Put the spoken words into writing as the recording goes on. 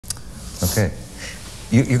Okay.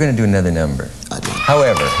 You're going to do another number. I do.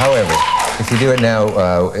 However, if you do it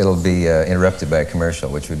now, it'll be interrupted by a commercial,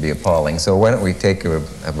 which would be appalling. So why don't we take a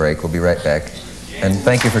break? We'll be right back. And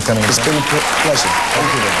thank you for coming. It's been a pleasure.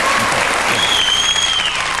 Thank you very much.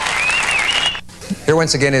 Here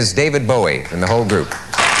once again is David Bowie and the whole group.